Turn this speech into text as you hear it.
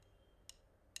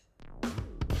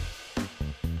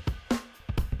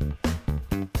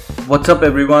What's up,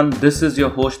 everyone? This is your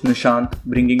host Nishant,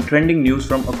 bringing trending news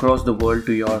from across the world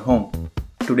to your home.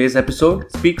 Today's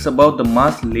episode speaks about the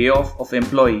mass layoff of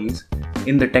employees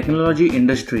in the technology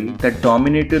industry that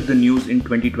dominated the news in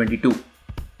 2022.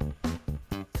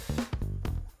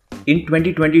 In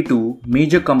 2022,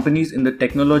 major companies in the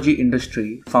technology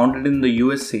industry founded in the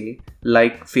USA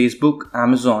like Facebook,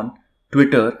 Amazon,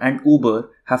 Twitter, and Uber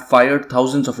have fired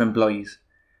thousands of employees.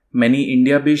 Many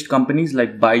India-based companies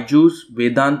like Byju's,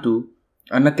 Vedantu,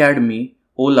 Unacademy,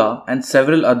 Ola, and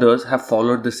several others have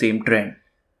followed the same trend.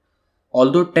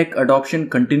 Although tech adoption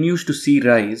continues to see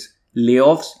rise,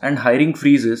 layoffs and hiring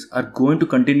freezes are going to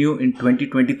continue in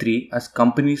 2023 as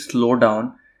companies slow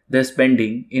down their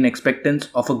spending in expectance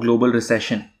of a global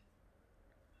recession.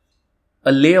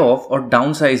 A layoff or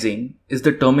downsizing is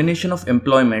the termination of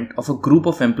employment of a group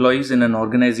of employees in an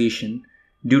organization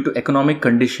due to economic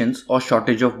conditions or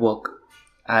shortage of work,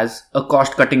 as a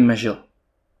cost-cutting measure.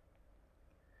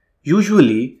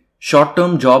 Usually,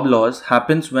 short-term job loss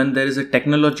happens when there is a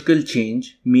technological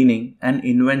change, meaning an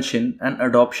invention and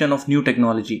adoption of new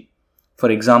technology. For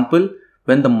example,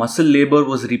 when the muscle labor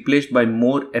was replaced by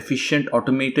more efficient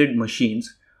automated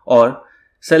machines or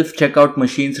self-checkout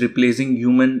machines replacing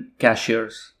human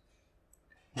cashiers.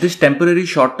 This temporary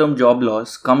short-term job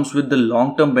loss comes with the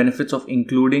long-term benefits of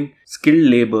including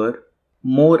skilled labor,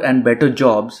 more and better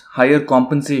jobs, higher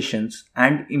compensations,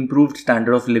 and improved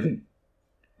standard of living.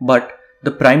 But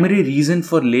the primary reason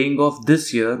for laying off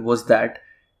this year was that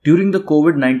during the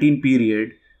COVID-19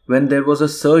 period, when there was a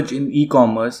surge in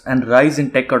e-commerce and rise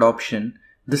in tech adoption,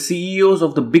 the CEOs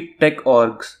of the big tech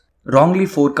orgs wrongly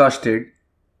forecasted,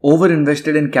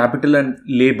 overinvested in capital and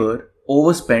labor,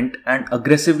 overspent, and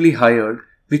aggressively hired,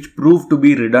 which proved to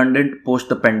be redundant post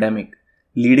the pandemic,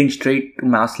 leading straight to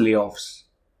mass layoffs.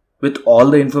 With all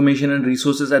the information and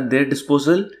resources at their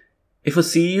disposal, if a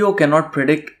CEO cannot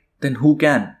predict, then who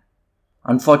can?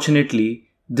 Unfortunately,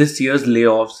 this year's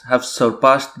layoffs have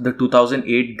surpassed the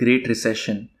 2008 Great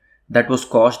Recession that was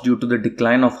caused due to the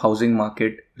decline of housing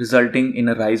market, resulting in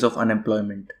a rise of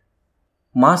unemployment.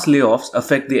 Mass layoffs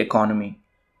affect the economy.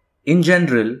 In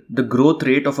general, the growth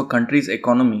rate of a country's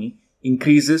economy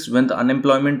increases when the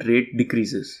unemployment rate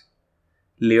decreases.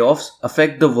 Layoffs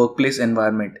affect the workplace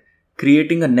environment,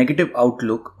 creating a negative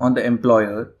outlook on the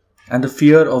employer and the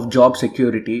fear of job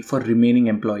security for remaining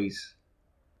employees.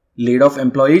 Laid-off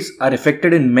employees are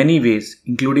affected in many ways,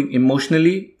 including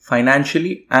emotionally,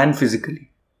 financially, and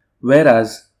physically.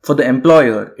 Whereas, for the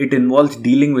employer, it involves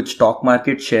dealing with stock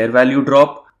market share value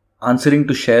drop, answering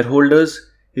to shareholders,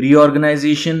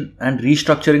 reorganization and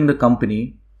restructuring the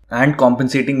company, and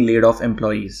compensating laid-off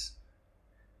employees.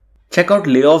 Check out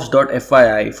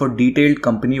layoffs.fyi for detailed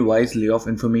company-wise layoff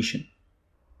information.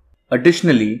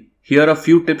 Additionally, here are a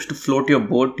few tips to float your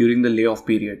boat during the layoff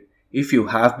period. If you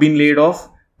have been laid off,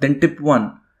 then tip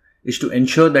 1 is to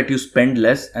ensure that you spend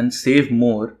less and save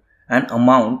more. An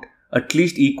amount at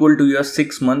least equal to your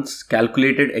 6 months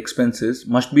calculated expenses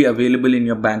must be available in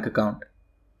your bank account.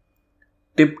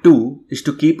 Tip 2 is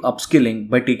to keep upskilling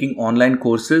by taking online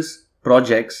courses,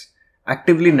 projects,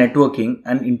 actively networking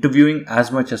and interviewing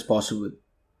as much as possible.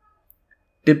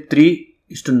 Tip 3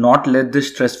 is to not let this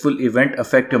stressful event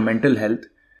affect your mental health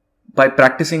by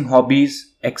practicing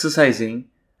hobbies, exercising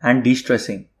and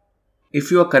de-stressing.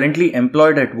 If you are currently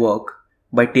employed at work,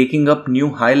 by taking up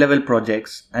new high-level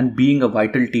projects and being a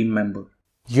vital team member,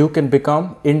 you can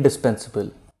become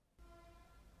indispensable.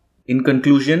 In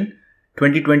conclusion,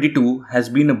 2022 has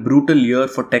been a brutal year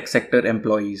for tech sector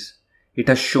employees. It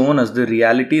has shown us the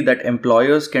reality that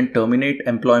employers can terminate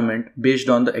employment based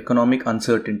on the economic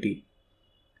uncertainty.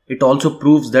 It also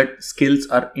proves that skills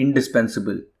are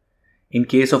indispensable. In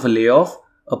case of a layoff,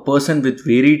 a person with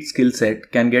varied skill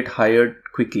set can get hired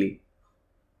quickly.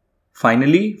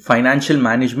 Finally, financial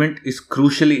management is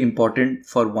crucially important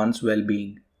for one's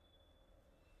well-being.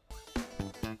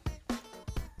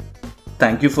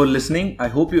 Thank you for listening. I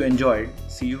hope you enjoyed.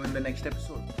 See you in the next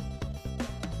episode.